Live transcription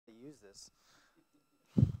use this.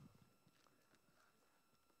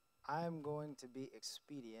 I'm going to be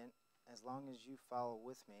expedient as long as you follow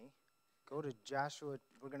with me. Go to Joshua.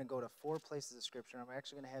 We're going to go to 4 places of Scripture. I'm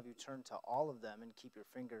actually going to have you turn to all of them and keep your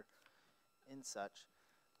finger in such.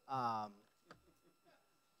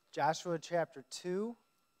 Joshua chapter 2,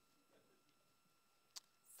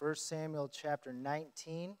 1 Samuel chapter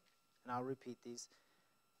 19, and I'll repeat these,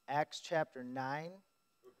 Acts chapter 9,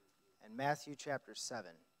 and Matthew chapter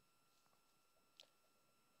 7.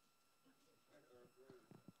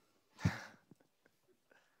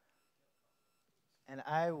 And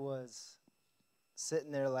I was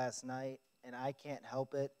sitting there last night, and I can't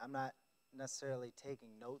help it. I'm not necessarily taking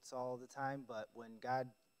notes all the time, but when God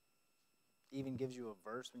even gives you a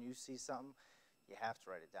verse, when you see something, you have to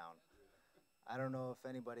write it down. I don't know if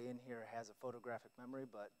anybody in here has a photographic memory,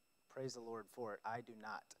 but praise the Lord for it. I do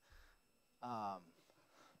not.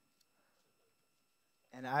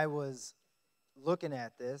 And I was looking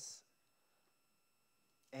at this,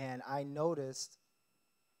 and I noticed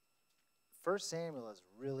 1 Samuel is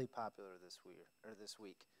really popular this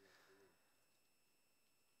week.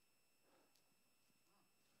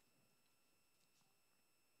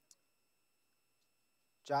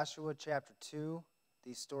 Joshua chapter 2,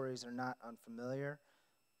 these stories are not unfamiliar.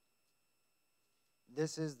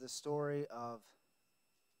 This is the story of,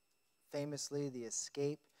 famously, the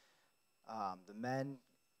escape. The men,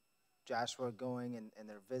 Joshua going and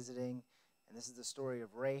they're visiting. And this is the story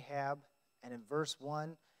of Rahab. And in verse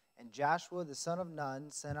 1, and Joshua the son of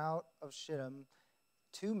Nun sent out of Shittim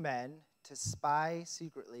 2 men to spy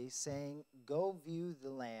secretly, saying, Go view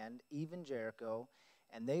the land, even Jericho.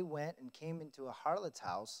 And they went and came into a harlot's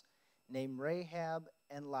house named Rahab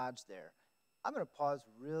and lodged there. I'm going to pause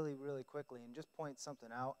really, really quickly and just point something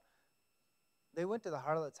out. They went to the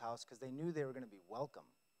harlot's house because they knew they were going to be welcome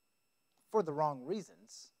for the wrong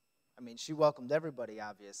reasons. I mean, she welcomed everybody,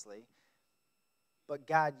 obviously, but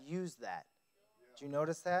God used that. Did you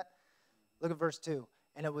notice that? Look at verse 2.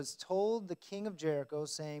 And it was told the king of Jericho,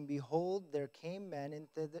 saying, Behold, there came men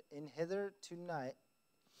in hither tonight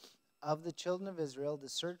of the children of Israel to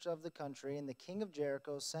search of the country. And the king of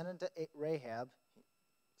Jericho sent unto Rahab,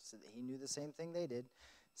 so that he knew the same thing they did,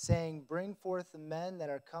 saying, Bring forth the men that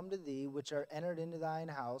are come to thee, which are entered into thine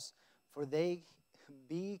house, for they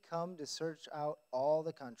be come to search out all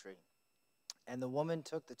the country. And the woman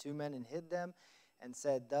took the 2 men and hid them, and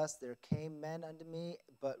said, Thus there came men unto me,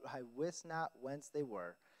 but I wist not whence they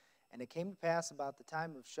were. And it came to pass about the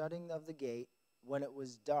time of shutting of the gate, when it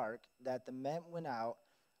was dark, that the men went out.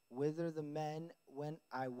 Whither the men went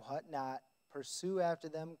I wot not. Pursue after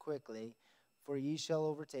them quickly, for ye shall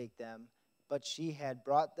overtake them. But she had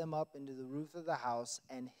brought them up into the roof of the house,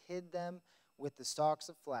 and hid them with the stalks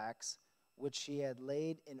of flax, which she had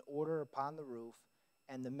laid in order upon the roof.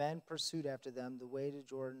 And the men pursued after them the way to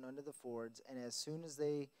Jordan unto the fords. And as soon as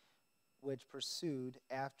they which pursued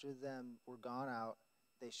after them were gone out,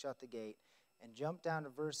 they shut the gate. And jump down to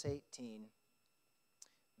verse 18.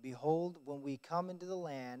 Behold, when we come into the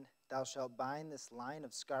land, thou shalt bind this line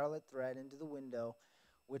of scarlet thread into the window,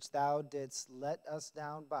 which thou didst let us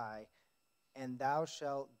down by. And thou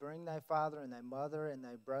shalt bring thy father and thy mother and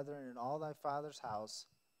thy brethren and all thy father's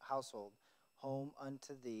household home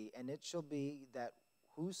unto thee. And it shall be that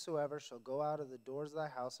whosoever shall go out of the doors of thy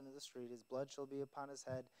house into the street, his blood shall be upon his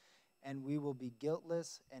head, and we will be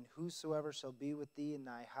guiltless. And whosoever shall be with thee in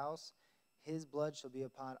thy house, his blood shall be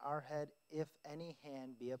upon our head, if any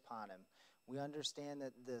hand be upon him. We understand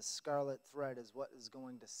that the scarlet thread is what is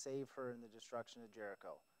going to save her in the destruction of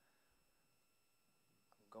Jericho.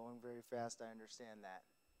 I'm going very fast, I understand that.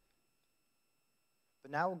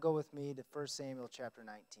 But now we'll go with me to 1 Samuel chapter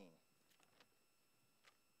 19.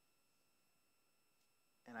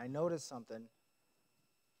 And I noticed something,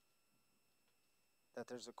 that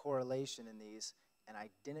there's a correlation in these, and I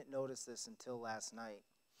didn't notice this until last night.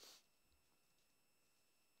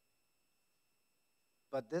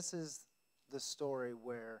 But this is the story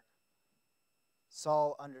where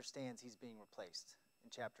Saul understands he's being replaced in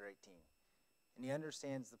chapter 18. And he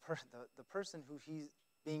understands the person who he's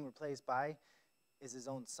being replaced by is his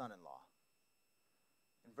own son-in-law.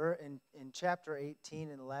 In chapter 18,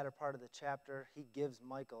 in the latter part of the chapter, he gives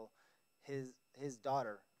Michal his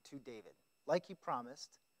daughter to David, like he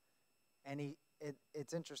promised. And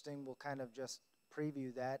it's interesting, we'll kind of just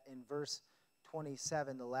preview that. In verse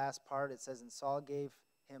 27, the last part, it says, And Saul gave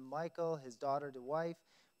him Michal, his daughter, to wife.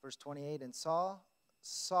 Verse 28, And Saul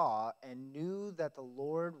saw and knew that the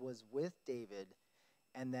Lord was with David,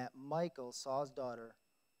 and that Michal, Saul's daughter,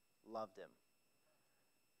 loved him.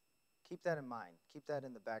 Keep that in mind. Keep that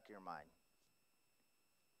in the back of your mind.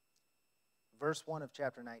 verse 1 of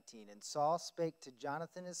chapter 19. And Saul spake to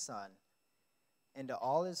Jonathan his son and to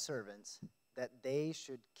all his servants that they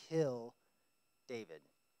should kill David.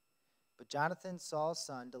 But Jonathan, Saul's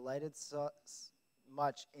son, delighted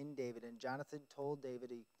much in David, and Jonathan told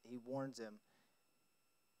David, he warns him,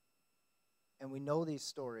 and we know these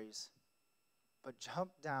stories, but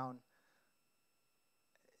jump down,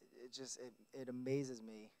 it amazes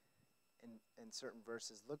me in certain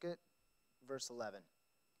verses. Look at verse 11.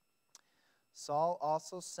 Saul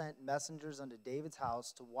also sent messengers unto David's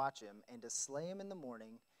house to watch him and to slay him in the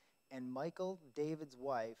morning, and Michal, David's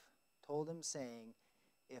wife, told him, saying,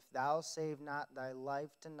 If thou save not thy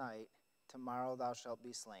life tonight, tomorrow thou shalt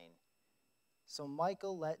be slain. So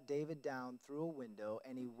Michal let David down through a window,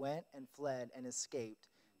 and he went and fled and escaped.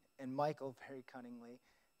 And Michal, very cunningly,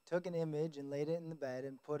 took an image and laid it in the bed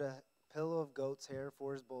and put a pillow of goat's hair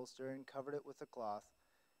for his bolster and covered it with a cloth.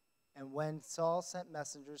 And when Saul sent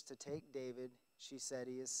messengers to take David, she said,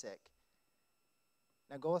 He is sick.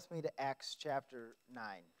 Now go with me to Acts chapter 9.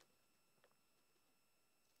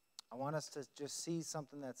 I want us to just see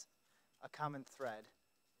something that's a common thread,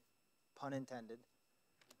 pun intended.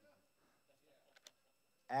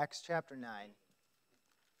 Acts chapter 9.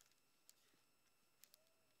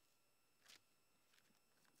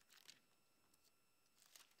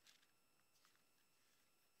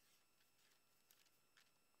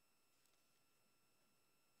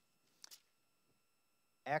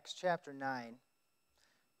 Acts chapter 9,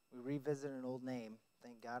 we revisit an old name.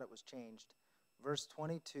 Thank God it was changed. Verse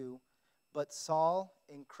 22, But Saul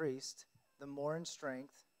increased the more in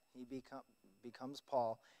strength, he becomes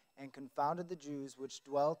Paul, and confounded the Jews which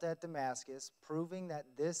dwelt at Damascus, proving that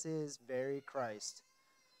this is very Christ.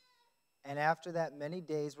 And after that many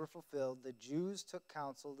days were fulfilled, the Jews took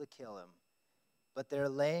counsel to kill him. But their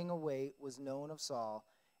laying await was known of Saul,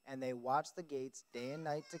 and they watched the gates day and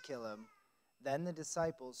night to kill him. Then the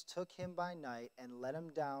disciples took him by night and let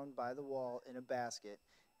him down by the wall in a basket.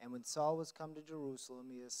 And when Saul was come to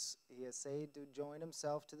Jerusalem, he essayed to join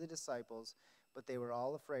himself to the disciples, but they were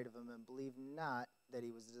all afraid of him and believed not that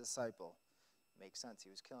he was a disciple. Makes sense,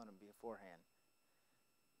 he was killing him beforehand.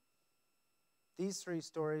 These three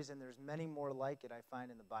stories, and there's many more like it I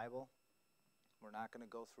find in the Bible. We're not going to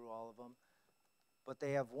go through all of them. But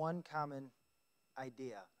they have one common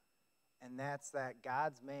idea, and that's that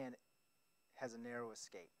God's man has a narrow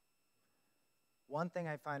escape. One thing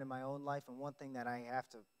I find in my own life, and one thing that I have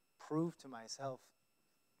to prove to myself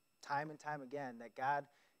time and time again, that God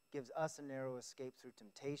gives us a narrow escape through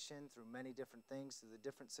temptation, through many different things, through the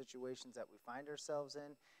different situations that we find ourselves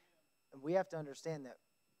in. And we have to understand that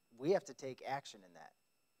we have to take action in that.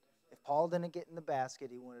 If Paul didn't get in the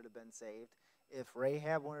basket, he wouldn't have been saved. If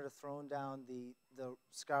Rahab wanted to throw down the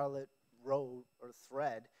scarlet robe or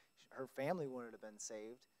thread, her family wouldn't have been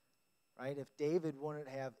saved. Right? If David wouldn't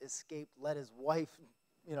have escaped, let his wife,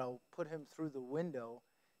 put him through the window,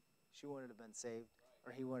 she wouldn't have been saved,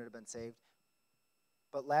 or he wouldn't have been saved.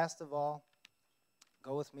 But last of all,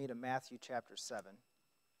 go with me to Matthew chapter 7.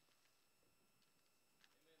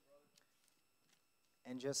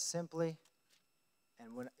 And just simply,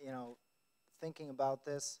 and when, thinking about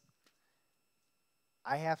this,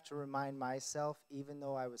 I have to remind myself, even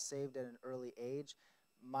though I was saved at an early age,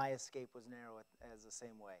 my escape was narrow as the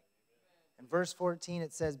same way. In verse 14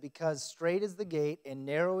 it says, Because strait is the gate, and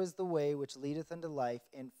narrow is the way which leadeth unto life,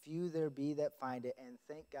 and few there be that find it, and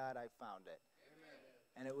thank God I found it.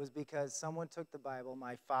 Amen. And it was because someone took the Bible,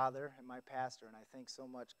 my father and my pastor, and I thank so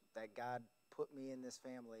much that God put me in this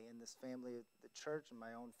family of the church and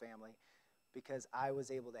my own family, because I was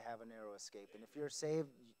able to have a narrow escape. And if you're saved,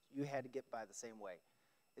 you had to get by the same way.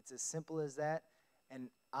 It's as simple as that. And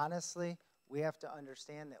honestly, we have to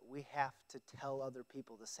understand that we have to tell other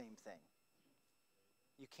people the same thing.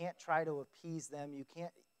 You can't try to appease them.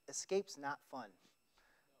 Escape's not fun.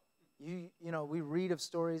 We read of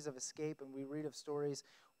stories of escape, and we read of stories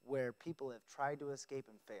where people have tried to escape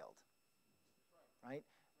and failed. Right?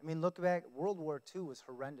 I mean, look back. World War II was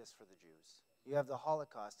horrendous for the Jews. You have the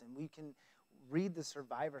Holocaust, and we can read the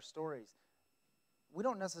survivor stories. We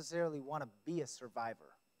don't necessarily want to be a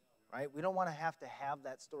survivor, right? We don't want to have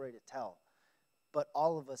that story to tell. But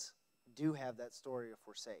all of us do have that story if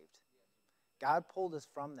we're saved. God pulled us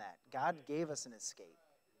from that. God gave us an escape.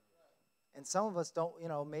 And some of us don't,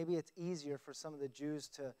 maybe it's easier for some of the Jews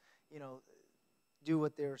to, do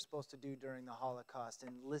what they were supposed to do during the Holocaust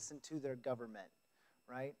and listen to their government,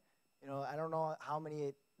 right? I don't know how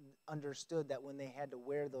many understood that when they had to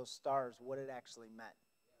wear those stars, what it actually meant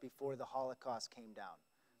before the Holocaust came down.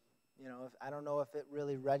 I don't know if it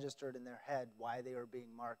really registered in their head why they were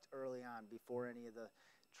being marked early on before any of the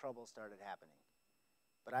trouble started happening.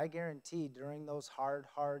 But I guarantee during those hard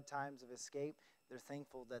times of escape, they're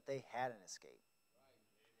thankful that they had an escape.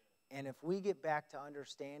 And if we get back to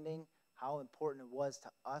understanding how important it was to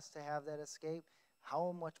us to have that escape,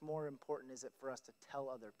 how much more important is it for us to tell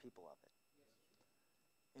other people of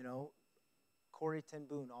it? You know, Corrie ten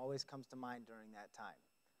Boom always comes to mind during that time.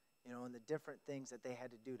 You know, and the different things that they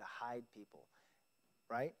had to do to hide people,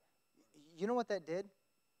 right? You know what that did?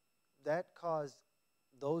 That caused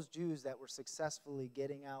those Jews that were successfully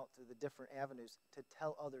getting out through the different avenues to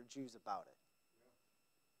tell other Jews about it.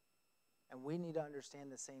 And we need to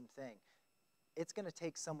understand the same thing. It's going to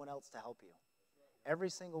take someone else to help you.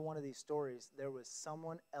 Every single one of these stories, there was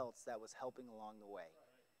someone else that was helping along the way.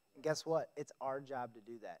 And guess what? It's our job to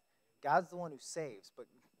do that. God's the one who saves, but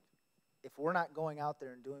if we're not going out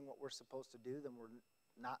there and doing what we're supposed to do, then we're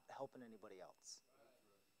not helping anybody else.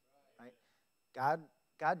 Right? God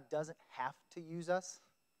doesn't have to use us.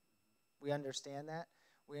 We understand that.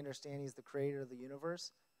 We understand He's the creator of the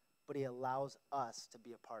universe, but He allows us to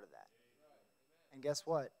be a part of that. And guess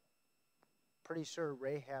what? Pretty sure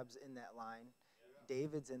Rahab's in that line.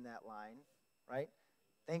 David's in that line, right?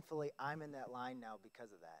 Thankfully, I'm in that line now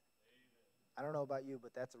because of that. I don't know about you,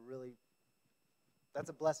 but that's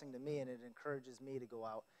a blessing to me, and it encourages me to go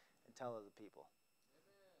out and tell other people.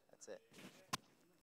 That's it.